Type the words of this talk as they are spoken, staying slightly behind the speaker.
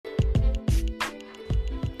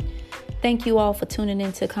Thank you all for tuning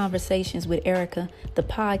into Conversations with Erica, the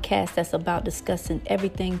podcast that's about discussing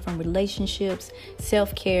everything from relationships,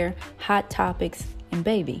 self-care, hot topics, and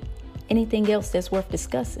baby, anything else that's worth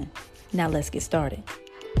discussing. Now let's get started.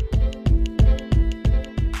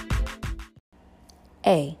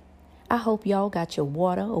 Hey, I hope y'all got your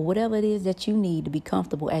water or whatever it is that you need to be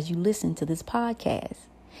comfortable as you listen to this podcast.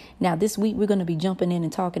 Now this week we're going to be jumping in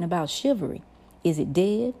and talking about chivalry. Is it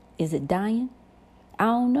dead? Is it dying? I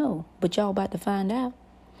don't know, but y'all about to find out.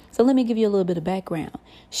 So let me give you a little bit of background.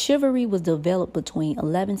 Chivalry was developed between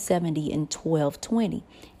 1170 and 1220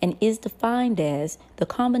 and is defined as the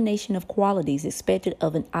combination of qualities expected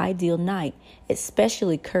of an ideal knight,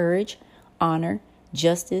 especially courage, honor,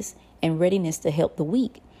 justice, and readiness to help the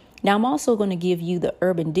weak. Now, I'm also going to give you the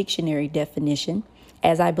Urban Dictionary definition,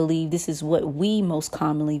 as I believe this is what we most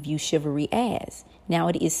commonly view chivalry as. Now,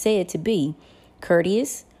 it is said to be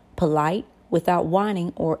courteous, polite, without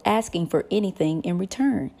whining or asking for anything in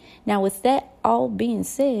return. Now, with that all being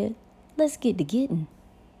said, let's get to getting.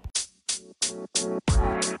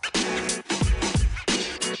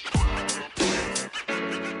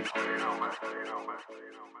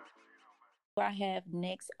 Who I have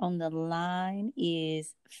next on the line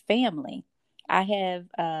is family. I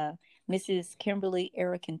have Mrs. Kimberly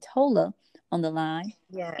Arakintola on the line.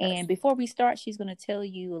 Yes. And before we start, she's going to tell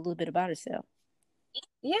you a little bit about herself.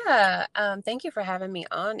 Yeah. Thank you for having me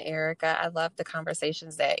on, Erica. I love the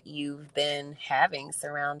conversations that you've been having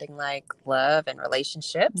surrounding like love and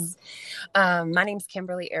relationships. My name's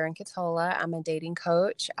Kimberly Arakintola. I'm a dating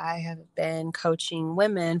coach. I have been coaching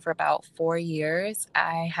women for about 4 years.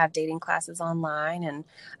 I have dating classes online and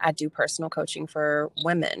I do personal coaching for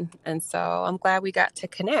women. And so I'm glad we got to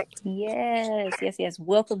connect. Yes.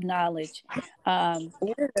 Wealth of knowledge. So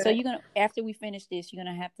you're gonna, after we finish this, you're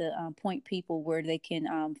gonna have to point people where they can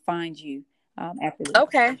find you after this.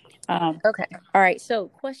 Okay. Okay. All right. So,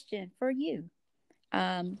 question for you: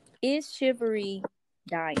 is chivalry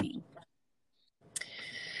dying?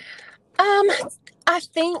 I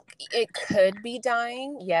think it could be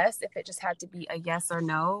dying. Yes, if it just had to be a yes or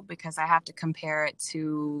no, because I have to compare it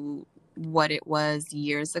to what it was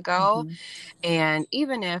years ago. Mm-hmm. And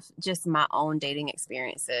even if just my own dating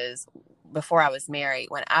experiences before I was married,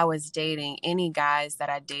 when I was dating, any guys that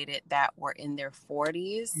I dated that were in their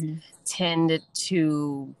 40s tended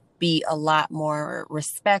to be a lot more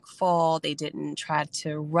respectful. They didn't try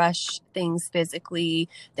to rush things physically.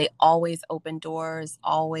 They always opened doors,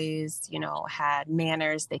 always, had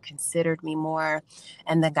manners. They considered me more.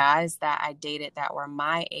 And the guys that I dated that were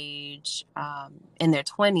my age, in their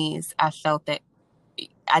 20s, I felt that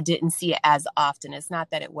I didn't see it as often. It's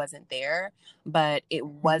not that it wasn't there, but it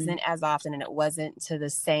wasn't as often, and it wasn't to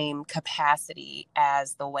the same capacity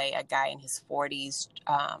as the way a guy in his 40s,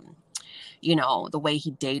 the way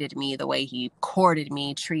he dated me, the way he courted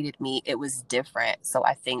me, treated me, it was different. So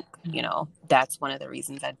I think, that's one of the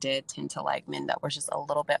reasons I did tend to like men that were just a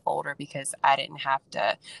little bit older, because I didn't have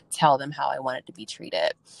to tell them how I wanted to be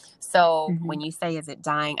treated. So when you say, is it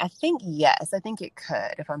dying? I think yes. I think it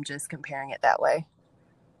could, if I'm just comparing it that way.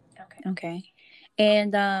 Okay.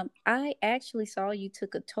 And I actually saw you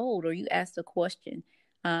took a toll, or you asked a question.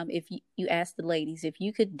 If you asked the ladies, if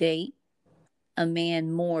you could date a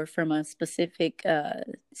man more from a specific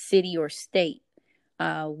city or state,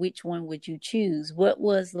 which one would you choose? What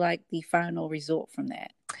was like the final result from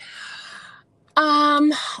that?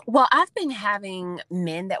 Well, I've been having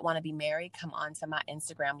men that want to be married come onto my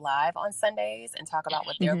Instagram live on Sundays and talk about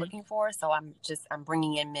what they're looking for. So I'm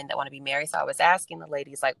bringing in men that want to be married. So I was asking the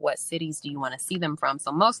ladies, like, what cities do you want to see them from?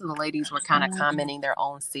 So most of the ladies were kind of commenting their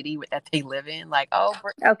own city that they live in. Like,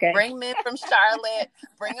 bring men from Charlotte,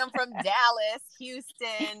 bring them from Dallas,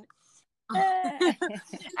 Houston.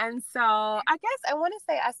 And so I guess I want to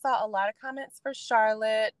say I saw a lot of comments for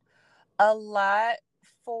Charlotte, a lot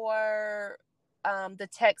for the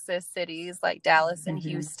Texas cities like Dallas and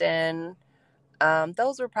Houston.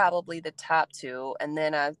 Those were probably the top two. And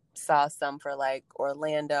then I saw some for like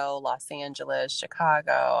Orlando, Los Angeles,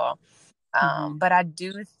 Chicago. But I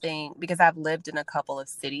do think, because I've lived in a couple of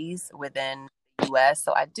cities within the U.S.,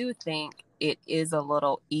 so I do think it is a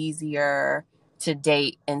little easier to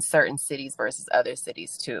date in certain cities versus other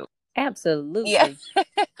cities too. Absolutely. Yeah.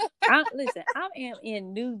 Listen, I am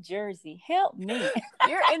in New Jersey. Help me.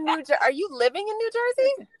 You're in New Jersey. Are you living in New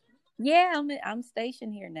Jersey? Yeah, I'm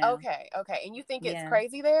stationed here now. Okay. And you think it's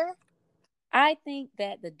crazy there? I think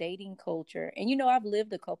that the dating culture, and I've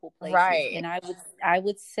lived a couple places, right, and I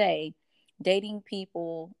would say dating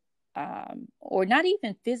people, or not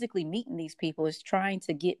even physically meeting these people, is trying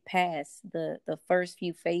to get past the first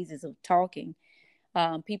few phases of talking.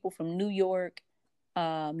 People from New York,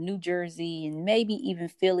 New Jersey and maybe even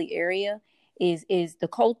Philly area is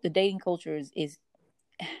the dating culture is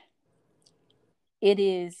it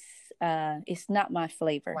is it's not my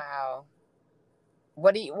flavor. Wow.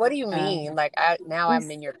 What do you Um, mean? Like now I'm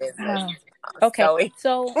it's in your business. okay.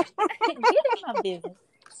 So So get in my business.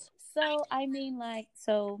 So I mean, like,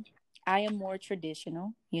 so I am more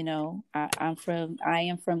traditional. You know, I am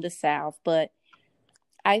from the South, but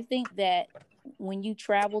I think that when you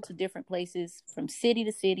travel to different places from city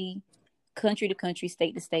to city, country to country,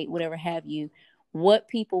 state to state, whatever have you, what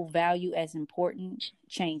people value as important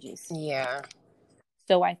changes. yeah.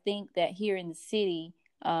 So I think that here in the city,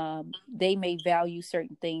 they may value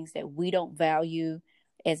certain things that we don't value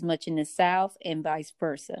as much in the South, and vice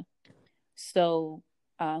versa. So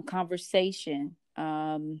conversation,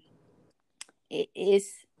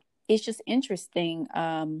 it's just interesting.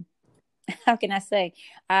 How can I say?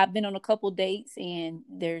 I've been on a couple dates and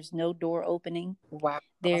there's no door opening. Wow.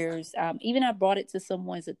 There's even I brought it to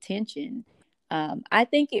someone's attention. I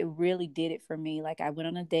think it really did it for me. Like I went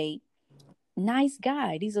on a date, nice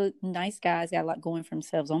guy. These are nice guys, got a lot going for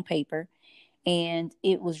themselves on paper. And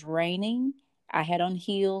it was raining. I had on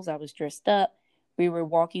heels. I was dressed up. We were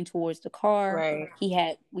walking towards the car. Right.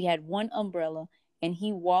 We had one umbrella, and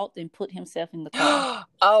he walked and put himself in the car.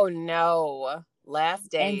 Oh no.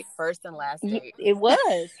 Last And date, first and last date. it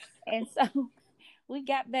was. And so we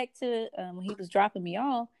got back to he was dropping me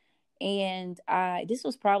off, and I this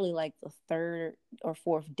was probably like the third or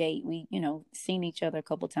fourth date. We, seen each other a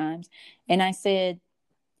couple times. And I said,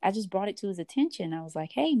 I just brought it to his attention. I was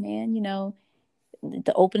like, hey man,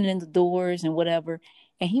 the opening the doors and whatever.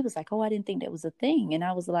 And he was like, oh, I didn't think that was a thing. And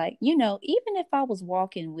I was like, even if I was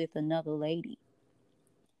walking with another lady,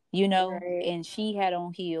 Right. and she had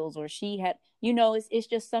on heels, or she had, it's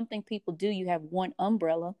just something people do. You have one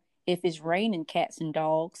umbrella. If it's raining cats and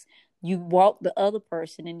dogs, you walk the other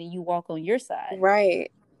person and then you walk on your side.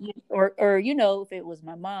 Right. Or if it was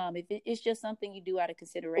my mom, it's just something you do out of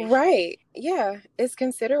consideration. Right. Yeah. It's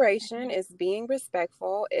consideration. It's being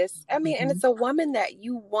respectful. And it's a woman that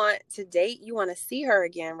you want to date. You want to see her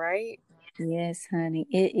again, right? Yes, honey.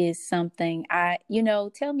 It is something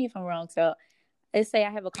tell me if I'm wrong. So let's say I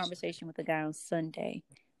have a conversation with a guy on Sunday.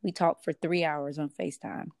 We talked for 3 hours on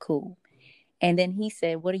FaceTime. Cool. And then he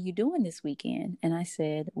said, what are you doing this weekend? And I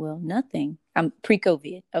said, well, nothing. I'm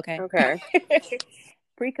pre-COVID. Okay. Okay.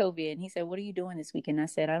 Pre-COVID. And he said, what are you doing this weekend? I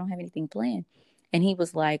said, I don't have anything planned. And he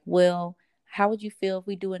was like, well, how would you feel if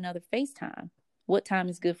we do another FaceTime? What time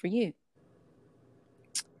is good for you?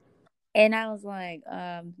 And I was like,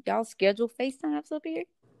 y'all schedule FaceTimes up here?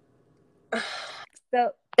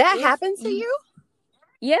 So that happened to you?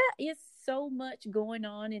 Yeah, it's so much going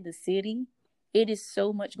on in the city. It is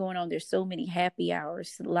so much going on. There's so many happy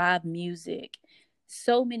hours, live music,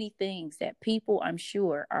 so many things that people, I'm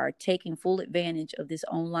sure, are taking full advantage of this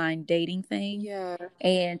online dating thing. Yeah.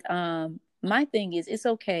 And my thing is, it's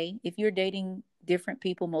okay if you're dating different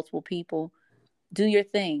people, multiple people, do your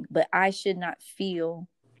thing. But I should not feel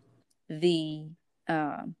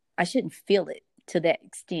I shouldn't feel it to that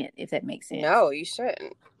extent, if that makes sense. No, you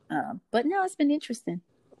shouldn't. But no, it's been interesting.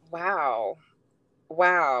 Wow.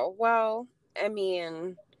 Well,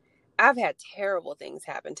 I've had terrible things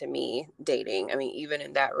happen to me dating. Even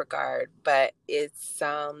in that regard, but it's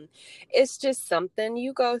just something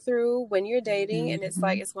you go through when you're dating. And it's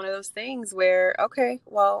like, it's one of those things where, okay,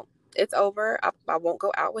 well, it's over. I won't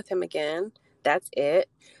go out with him again. That's it.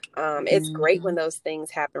 It's great when those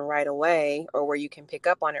things happen right away, or where you can pick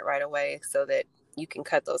up on it right away, so that you can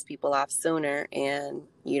cut those people off sooner and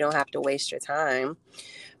you don't have to waste your time.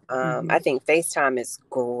 I think FaceTime is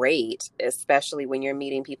great, especially when you're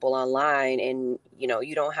meeting people online and,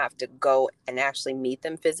 you don't have to go and actually meet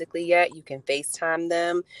them physically yet. You can FaceTime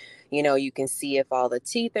them. You can see if all the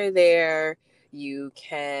teeth are there. You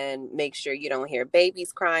can make sure you don't hear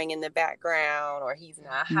babies crying in the background, or he's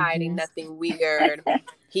not hiding nothing weird.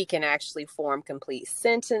 He can actually form complete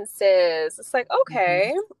sentences. It's like,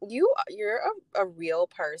 okay, you're a real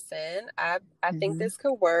person. I think this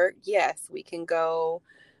could work. Yes, we can go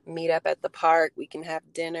meet up at the park. We can have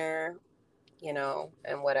dinner,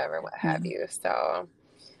 and whatever, what have you. So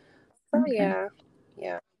yeah.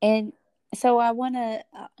 And so I want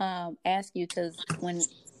to ask you, because when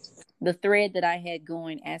the thread that I had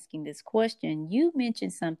going asking this question, you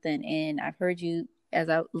mentioned something, and I've heard you as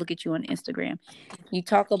I look at you on Instagram. You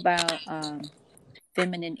talk about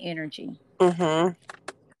feminine energy.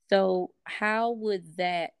 So how would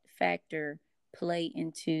that factor play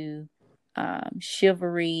into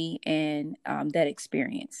chivalry and that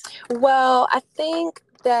experience? Well, I think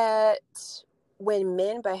that when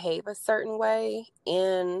men behave a certain way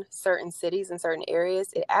in certain cities and certain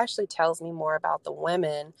areas, it actually tells me more about the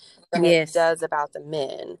women than it does about the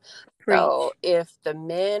men. So if the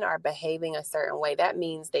men are behaving a certain way, that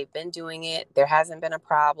means they've been doing it. There hasn't been a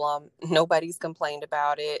problem. Nobody's complained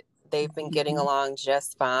about it. They've been getting along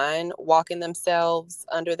just fine, walking themselves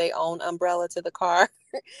under their own umbrella to the car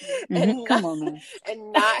and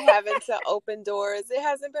not having to open doors. It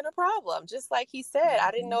hasn't been a problem. Just like he said, I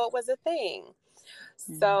didn't know it was a thing.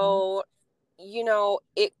 So, you know,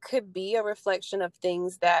 it could be a reflection of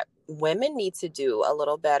things that women need to do a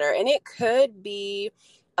little better. And it could be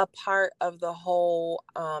a part of the whole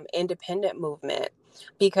independent movement.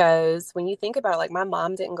 Because when you think about it, like my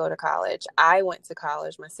mom didn't go to college. I went to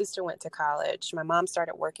college. My sister went to college. My mom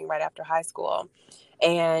started working right after high school.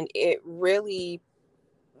 And it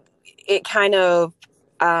kind of,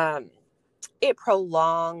 it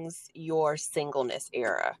prolongs your singleness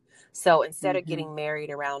era. So instead of getting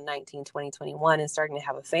married around 19, 20, 21 and starting to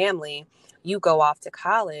have a family, you go off to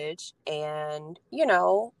college and, you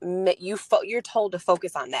know, you're told to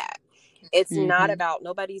focus on that. It's not about,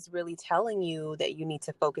 nobody's really telling you that you need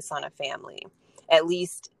to focus on a family, at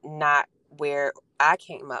least not where I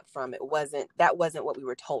came up from. That wasn't what we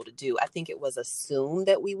were told to do. I think it was assumed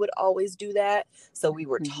that we would always do that. So we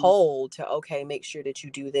were told to, okay, make sure that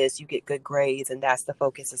you do this, you get good grades, and that's the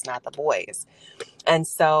focus, is not the boys. And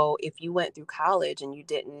so if you went through college and you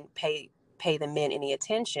didn't pay the men any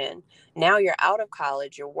attention, now you're out of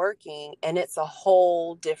college, you're working, and it's a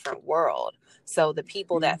whole different world. So the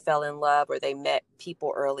people that fell in love or they met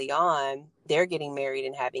people early on, they're getting married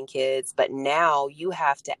and having kids, but now you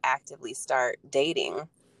have to actively start dating.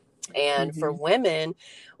 And for women,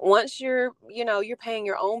 once you're paying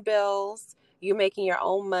your own bills, you're making your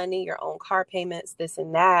own money, your own car payments, this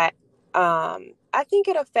and that, I think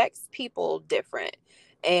it affects people different.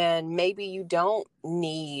 And maybe you don't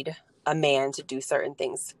need a man to do certain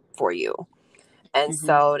things for you. And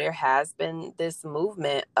so there has been this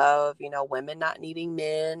movement of, you know, women not needing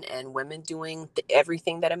men and women doing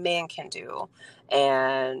everything that a man can do.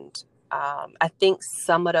 And I think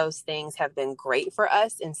some of those things have been great for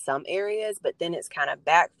us in some areas, but then it's kind of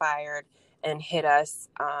backfired and hit us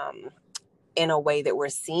in a way that we're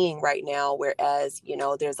seeing right now. Whereas, you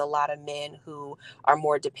know, there's a lot of men who are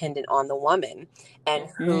more dependent on the woman and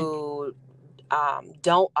who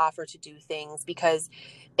don't offer to do things, because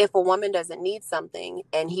if a woman doesn't need something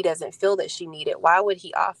and he doesn't feel that she need it, why would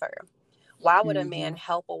he offer? Why would a man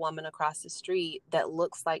help a woman across the street that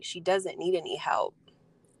looks like she doesn't need any help?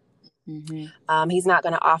 He's not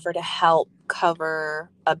going to offer to help cover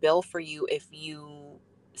a bill for you if you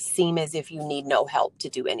seem as if you need no help to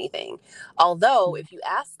do anything. Although if you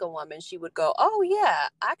ask a woman, she would go, oh yeah,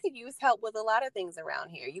 I could use help with a lot of things around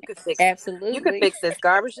here. You could fix this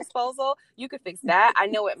garbage disposal. You could fix that. I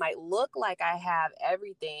know it might look like I have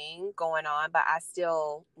everything going on, but I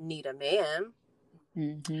still need a man.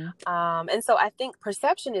 And so I think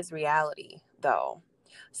perception is reality, though.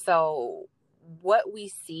 So what we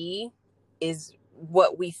see is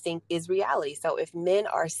what we think is reality. So if men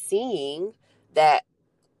are seeing that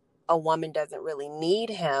a woman doesn't really need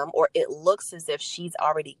him, or it looks as if she's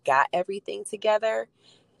already got everything together,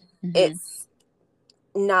 it's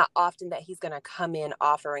not often that he's going to come in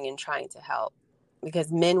offering and trying to help, because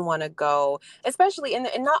men want to go, especially, and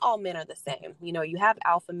not all men are the same. You know, you have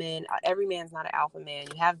alpha men. Every man's not an alpha man.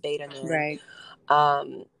 You have beta men. Right.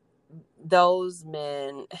 Those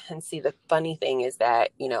men, and see, the funny thing is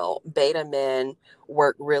that, you know, beta men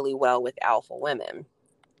work really well with alpha women,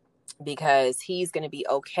 because he's going to be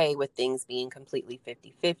okay with things being completely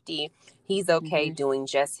 50-50. He's okay doing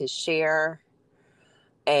just his share.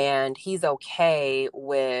 And he's okay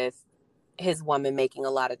with his woman making a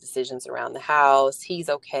lot of decisions around the house. He's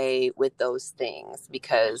okay with those things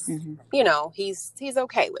because, you know, he's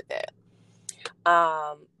okay with it.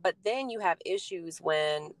 But then you have issues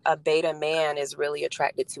when a beta man is really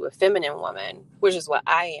attracted to a feminine woman, which is what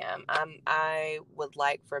I am. I would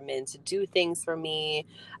like for men to do things for me.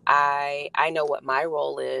 I know what my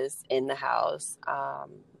role is in the house.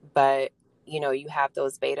 But, you know, you have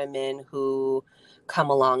those beta men who come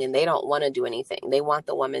along and they don't want to do anything. They want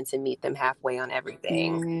the woman to meet them halfway on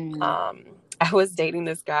everything. I was dating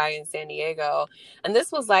this guy in San Diego, and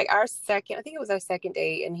this was like our second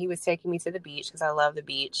date, and he was taking me to the beach because I love the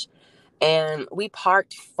beach. And we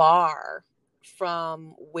parked far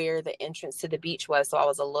from where the entrance to the beach was. So I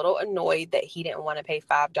was a little annoyed that he didn't want to pay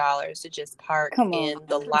 $5 to just park in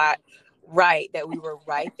the lot, right, that we were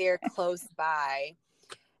right there close by.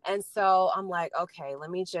 And so I'm like, okay, let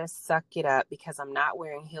me just suck it up because I'm not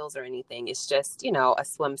wearing heels or anything. It's just, you know, a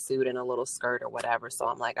swimsuit and a little skirt or whatever. So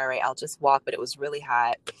I'm like, all right, I'll just walk. But it was really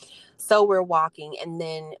hot. So we're walking, and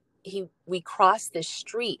then we crossed the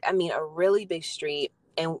street. I mean, a really big street,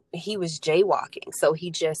 and he was jaywalking. So he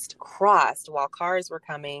just crossed while cars were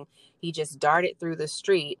coming. He just darted through the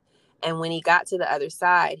street. And when he got to the other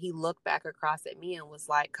side, he looked back across at me and was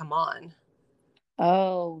like, come on.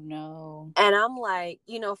 Oh, no. And I'm like,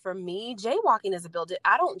 you know, for me, jaywalking is a build.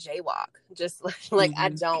 I don't jaywalk. Just like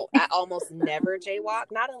I almost never jaywalk,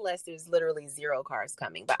 not unless there's literally zero cars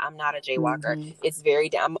coming, but I'm not a jaywalker. It's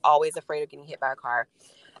I'm always afraid of getting hit by a car.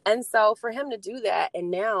 And so for him to do that,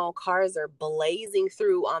 and now cars are blazing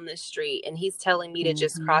through on the street, and he's telling me to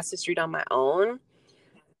just cross the street on my own.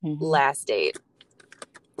 Last date.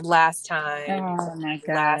 Last time. Oh my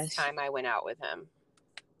gosh. Last time I went out with him.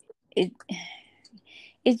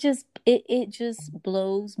 It just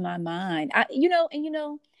blows my mind. I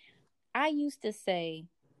used to say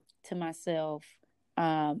to myself,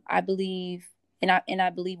 I believe, and I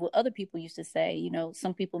believe what other people used to say. You know,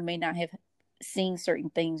 some people may not have seen certain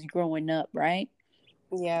things growing up, right?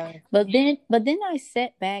 Yeah. But then I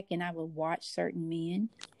sat back and I would watch certain men.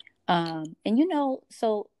 And you know,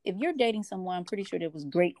 so if you're dating someone, I'm pretty sure there was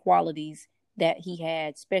great qualities that he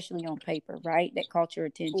had, especially on paper, right? That caught your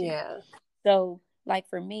attention. Yeah. So like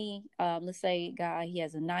for me, let's say a guy, he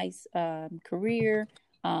has a nice career,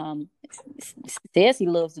 says he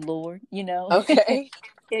loves the Lord, you know, okay,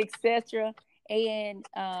 etc. And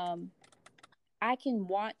I can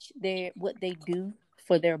watch what they do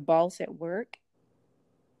for their boss at work,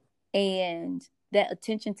 and that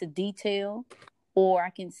attention to detail, or I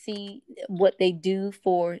can see what they do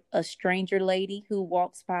for a stranger lady who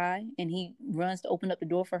walks by and he runs to open up the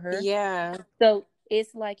door for her. Yeah. So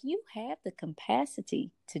it's like you have the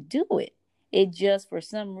capacity to do it. It just, for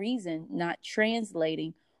some reason, not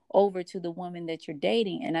translating over to the woman that you're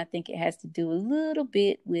dating. And I think it has to do a little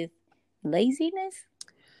bit with laziness.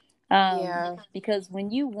 Yeah. Because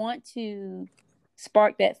when you want to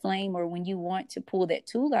spark that flame, or when you want to pull that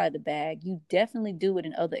tool out of the bag, you definitely do it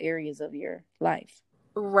in other areas of your life.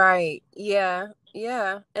 Right. Yeah.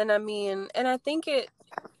 Yeah. And I mean, and I think it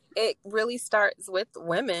really starts with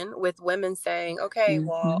women saying, okay,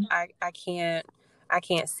 well, I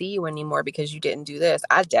can't see you anymore because you didn't do this.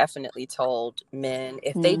 I definitely told men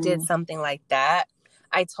if they did something like that,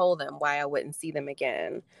 I told them why I wouldn't see them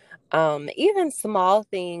again. Even small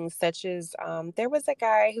things such as there was a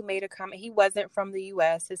guy who made a comment. He wasn't from the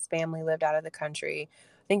US. His family lived out of the country.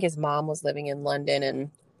 I think his mom was living in London,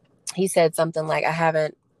 and he said something like, I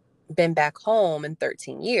haven't been back home in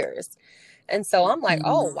 13 years. And so I'm like,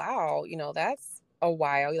 oh, wow, you know, that's a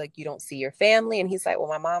while. Like, you don't see your family. And he's like, well,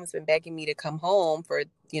 my mom's been begging me to come home for,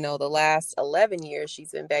 you know, the last 11 years.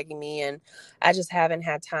 She's been begging me, and I just haven't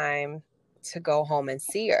had time to go home and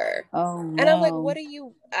see her. Oh, no. And I'm like, what do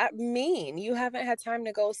you mean? You haven't had time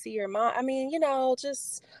to go see your mom? I mean, you know,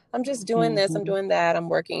 I'm just doing this. I'm doing that. I'm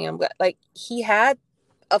working. I'm like, he had,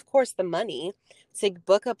 of course, the money to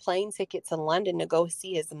book a plane ticket to London to go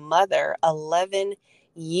see his mother. 11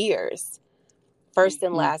 years. First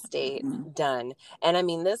and last date, done. And I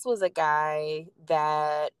mean, this was a guy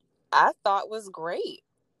that I thought was great.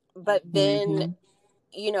 But then,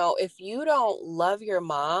 you know, if you don't love your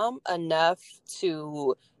mom enough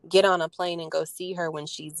to get on a plane and go see her when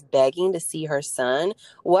she's begging to see her son,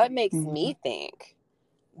 what makes me think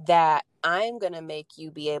that I'm going to make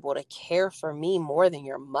you be able to care for me more than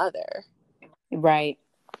your mother? Right.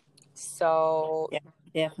 So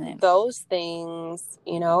definitely those things,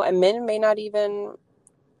 you know, and men may not even,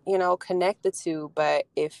 you know, connect the two, but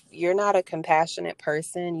if you're not a compassionate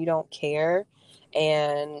person, you don't care,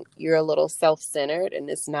 and you're a little self-centered and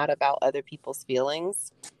it's not about other people's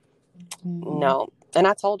feelings. No. And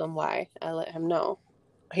I told him why. I let him know.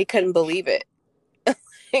 He couldn't believe it.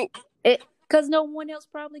 Because no one else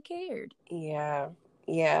probably cared. Yeah.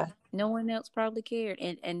 Yeah. No one else probably cared.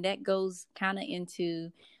 And that goes kind of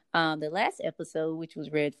into the last episode, which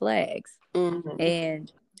was red flags.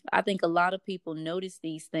 And I think a lot of people notice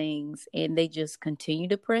these things and they just continue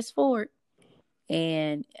to press forward.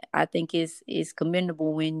 And I think it's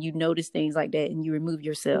commendable when you notice things like that and you remove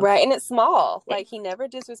yourself. Right. And it's small. Like, he never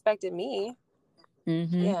disrespected me.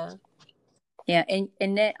 Yeah. Yeah.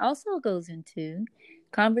 And that also goes into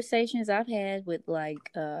conversations I've had with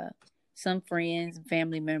like some friends and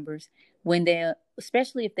family members when they're,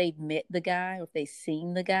 especially if they've met the guy or if they've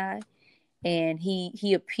seen the guy and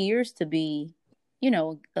he appears to be, you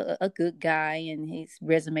know, a good guy and his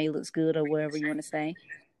resume looks good or whatever you want to say.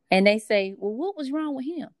 And they say, well, what was wrong with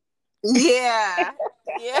him? Yeah.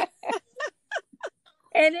 Yeah.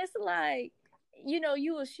 And it's like,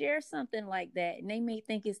 you will share something like that and they may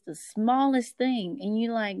think it's the smallest thing. And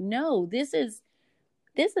you're like, no, this is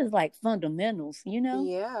like fundamentals.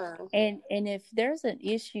 Yeah, And if there's an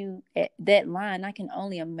issue at that line, I can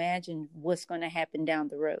only imagine what's going to happen down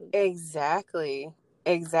the road. exactly. You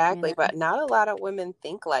Exactly. know, But not a lot of women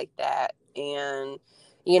think like that. And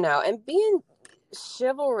being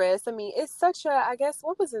chivalrous, I mean, it's such a, I guess,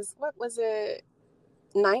 what was it,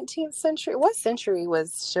 19th century? What century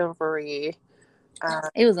was chivalry?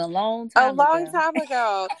 it was a long A time long ago. time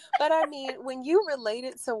ago. But I mean, when you relate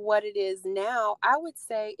it to what it is now, I would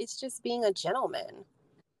say it's just being a gentleman.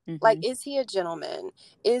 Like, Hmm. is he a gentleman?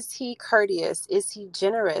 Is he courteous? Is he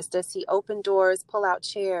generous? Does he open doors, pull out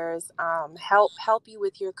chairs, help you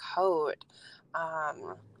with your coat?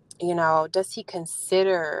 Um, does he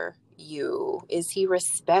consider you? Is he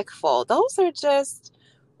respectful? Those are just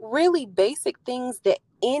really basic things that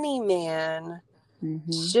any man Hmm.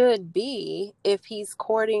 should be if he's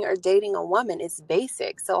courting or dating a woman. It's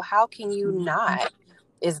basic. So how can you Hmm. not,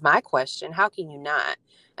 is my question. How can you not?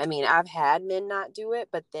 I mean, I've had men not do it,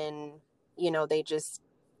 but then, they just,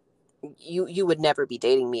 you would never be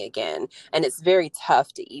dating me again. And it's very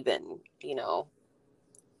tough to even,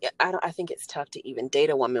 I think it's tough to even date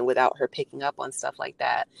a woman without her picking up on stuff like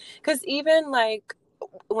that. Because even like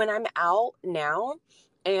when I'm out now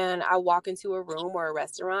and I walk into a room or a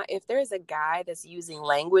restaurant, if there's a guy that's using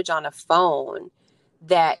language on a phone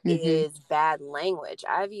that Hmm. is bad language,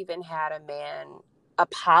 I've even had a man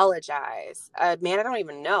apologize, a man I don't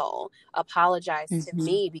even know, apologize to Hmm.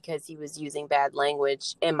 me because he was using bad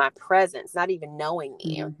language in my presence, not even knowing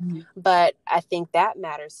me. Hmm. But I think that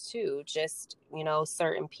matters too. Just,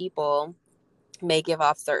 certain people may give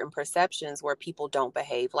off certain perceptions where people don't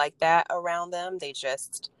behave like that around them. They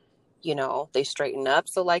just, they straighten up.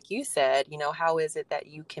 So like you said, how is it that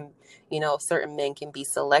you can, certain men can be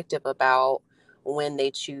selective about when they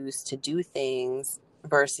choose to do things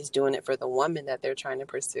versus doing it for the woman that they're trying to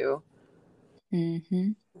pursue? Hmm.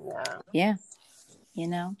 Yeah.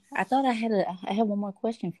 Yeah. I thought I had one more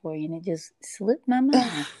question for you and it just slipped my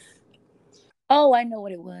mind. Oh, I know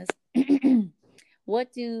what it was.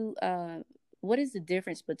 What do what is the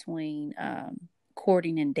difference between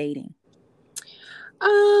courting and dating?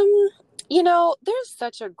 Um, there's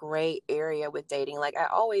such a gray area with dating. Like I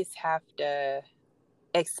always have to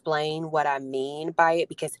explain what I mean by it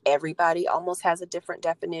because everybody almost has a different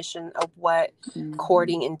definition of what Hmm.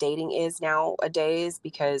 courting and dating is nowadays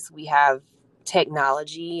because we have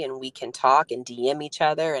technology and we can talk and DM each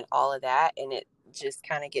other and all of that, and it just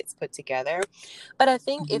kind of gets put together. But I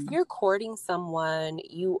think if Hmm. you're courting someone,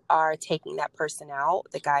 you are taking that person out.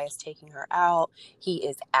 The guy is taking her out. He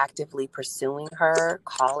is actively pursuing her,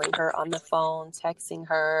 calling her on the phone, texting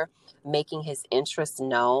her, making his interests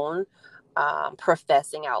known,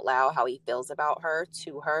 professing out loud how he feels about her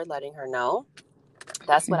to her, letting her know.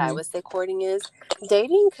 That's what I Hmm. would say courting is.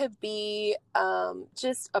 Dating could be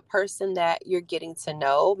just a person that you're getting to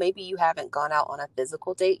know. Maybe you haven't gone out on a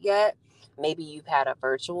physical date yet. Maybe you've had a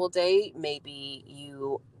virtual date. Maybe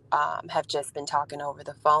you have just been talking over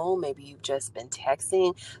the phone. Maybe you've just been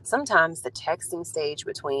texting. Sometimes the texting stage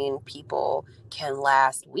between people can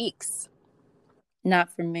last weeks. Not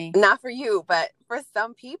for me. Not for you, but for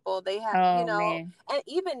some people, they have, Oh man. and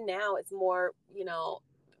even now it's more,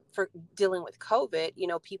 for dealing with COVID,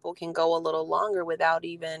 people can go a little longer without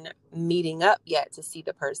even meeting up yet to see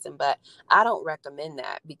the person. But I don't recommend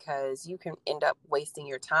that because you can end up wasting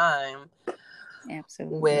your time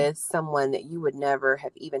Absolutely. with someone that you would never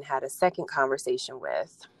have even had a second conversation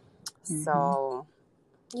with. Hmm. So,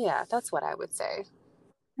 yeah, that's what I would say.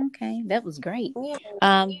 Okay, that was great. Yeah.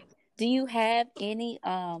 Um, do you have any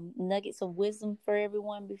nuggets of wisdom for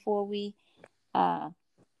everyone before we uh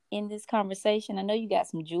end this conversation? I know you got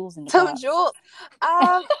some jewels in the Some box. jewels.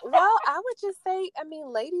 Well, I would just say, I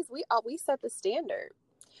mean, ladies, we set the standard.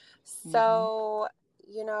 Hmm. So,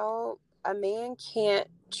 a man can't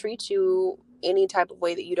treat you any type of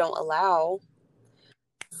way that you don't allow.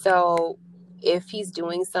 So, if he's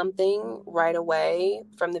doing something right away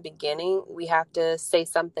from the beginning, we have to say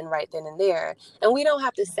something right then and there. And we don't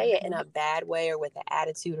have to say it in a bad way or with an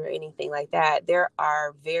attitude or anything like that. There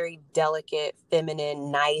are very delicate,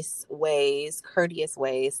 feminine, nice ways, courteous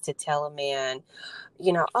ways to tell a man,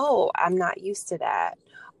 oh, I'm not used to that.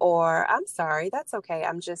 Or I'm sorry, that's okay.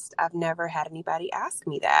 I've never had anybody ask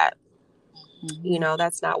me that. Hmm.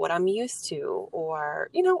 That's not what I'm used to. Or,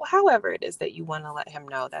 however it is that you want to let him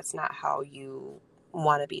know that's not how you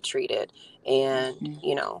want to be treated. And,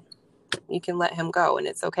 Hmm. you can let him go and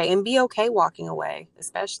it's okay. And be okay walking away,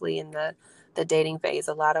 especially in the the dating phase.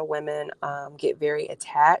 A lot of women get very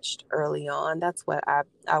attached early on. That's what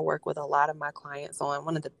I work with a lot of my clients on.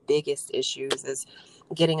 One of the biggest issues is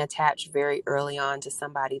getting attached very early on to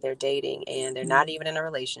somebody they're dating, and they're not even in a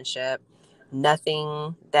relationship,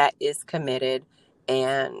 nothing that is committed,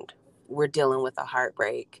 and we're dealing with a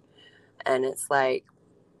heartbreak. And it's like,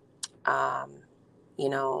 you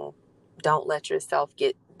know, don't let yourself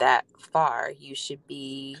get that far. You should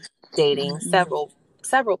be dating several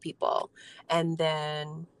people, and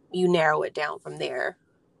then you narrow it down from there,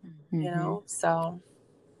 you know? So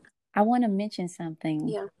I want to mention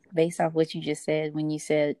something based off what you just said when you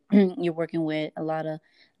said you're working with a lot of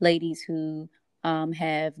ladies who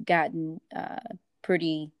have gotten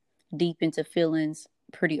pretty deep into feelings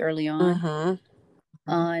pretty early on.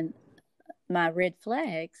 On my Red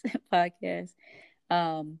Flags podcast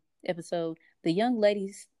episode, the young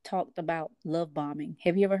ladies talked about love bombing.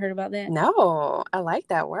 Have you ever heard about that? No, I like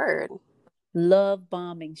that word. Love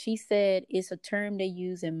bombing. She said it's a term they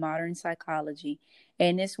use in modern psychology,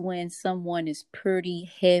 and it's when someone is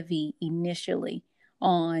pretty heavy initially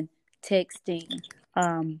on texting,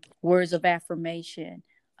 words of affirmation.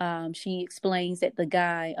 She explains that the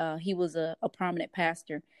guy, he was a prominent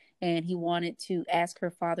pastor, and he wanted to ask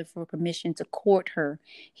her father for permission to court her.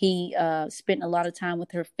 He spent a lot of time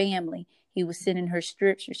with her family. He was sending her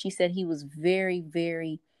scripture. She said he was very,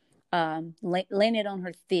 very laying it on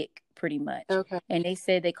her thick, pretty much. Okay. And they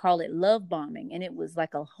said they call it love bombing, and it was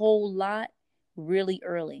like a whole lot really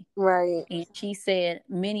early. Right. And she said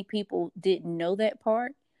many people didn't know that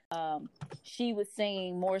part. She was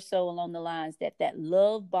saying more so along the lines that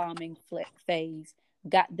love bombing phase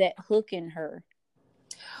got that hook in her.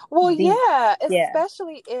 Well, yeah,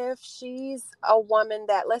 especially if she's a woman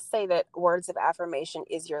that, let's say that words of affirmation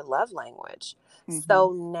is your love language.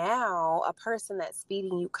 So now a person that's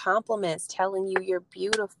feeding you compliments, telling you you're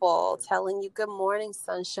beautiful, telling you good morning,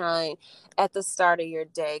 sunshine at the start of your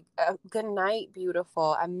day. Good night,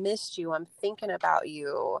 beautiful. I missed you. I'm thinking about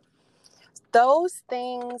you. Those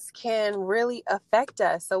things can really affect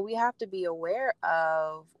us. So we have to be aware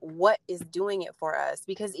of what is doing it for us,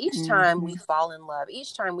 because each time we fall in love,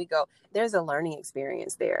 each time we go, there's a learning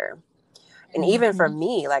experience there. And even for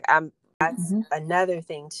me, like that's another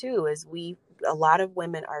thing too, is a lot of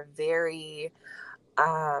women are very,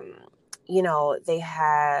 you know, they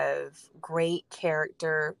have great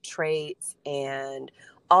character traits and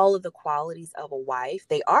all of the qualities of a wife.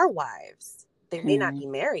 They are wives. They may not be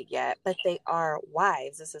married yet, but they are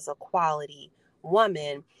wives. This is a quality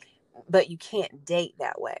woman, but you can't date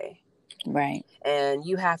that way. Right. And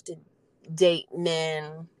you have to date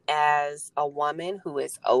men as a woman who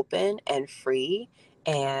is open and free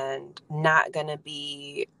and not going to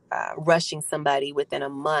be rushing somebody within a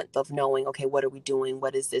month of knowing, okay, what are we doing?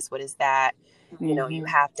 What is this? What is that? You know, you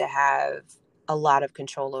have to have a lot of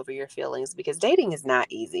control over your feelings, because dating is not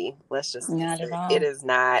easy. Let's just not at all. It is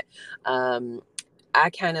not. I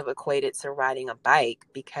kind of equate it to riding a bike,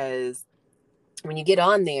 because when you get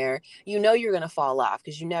on there, you know you're going to fall off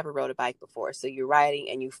because you never rode a bike before. So you're riding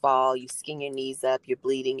and you fall, you skin your knees up, you're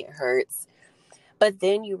bleeding, it hurts. But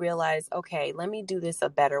then you realize, okay, let me do this a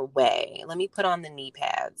better way. Let me put on the knee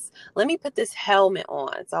pads. Let me put this helmet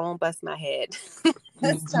on so I won't bust my head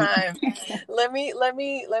this time. Let me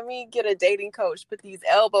get a dating coach, put these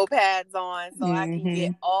elbow pads on so I can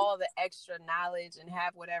get all the extra knowledge and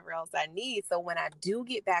have whatever else I need. So when I do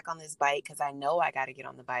get back on this bike, because I know I got to get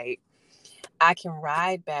on the bike, I can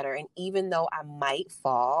ride better. And even though I might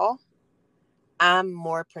fall, I'm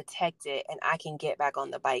more protected and I can get back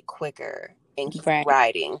on the bike quicker and keep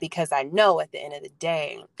riding, because I know at the end of the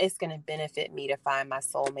day, it's going to benefit me to find my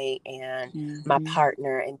soulmate and my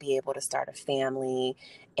partner and be able to start a family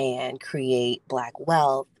and create Black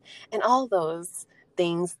wealth and all those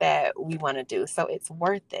things that we want to do. So it's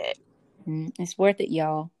worth it. It's worth it,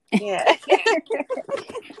 y'all. Yeah.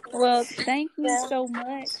 Well, thank you so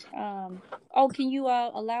much. Can you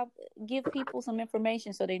give people some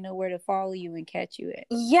information so they know where to follow you and catch you at?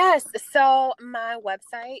 Yes. So my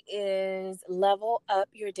website is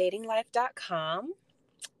levelupyourdatinglife.com.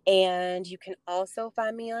 And you can also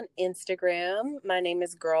find me on Instagram. My name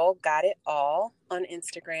is Girl Got It All on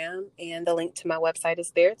Instagram. And the link to my website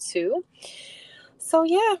is there too. So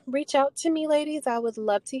yeah, reach out to me, ladies. I would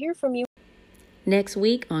love to hear from you. Next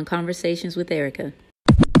week on Conversations with Erica.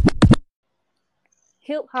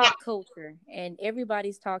 Hip hop culture, and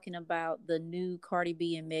everybody's talking about the new Cardi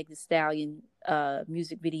B and Meg Thee Stallion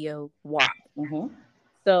music video WAP.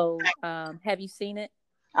 So, have you seen it?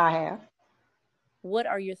 I have. What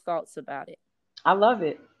are your thoughts about it? I love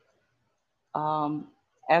it. Of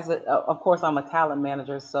course, I'm a talent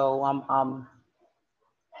manager, so I'm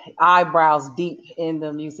eyebrows deep in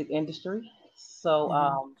the music industry. So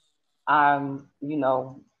I'm,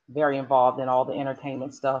 very involved in all the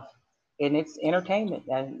entertainment stuff, and it's entertainment,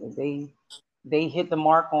 and they hit the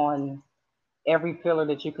mark on every pillar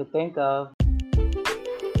that you could think of.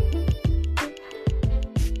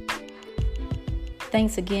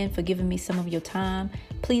 Thanks again for giving me some of your time.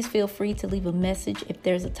 Please feel free to leave a message if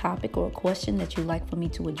there's a topic or a question that you'd like for me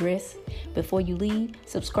to address. Before you leave,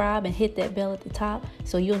 subscribe and hit that bell at the top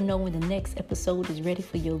so you'll know when the next episode is ready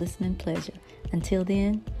for your listening pleasure. Until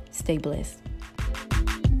then, stay blessed.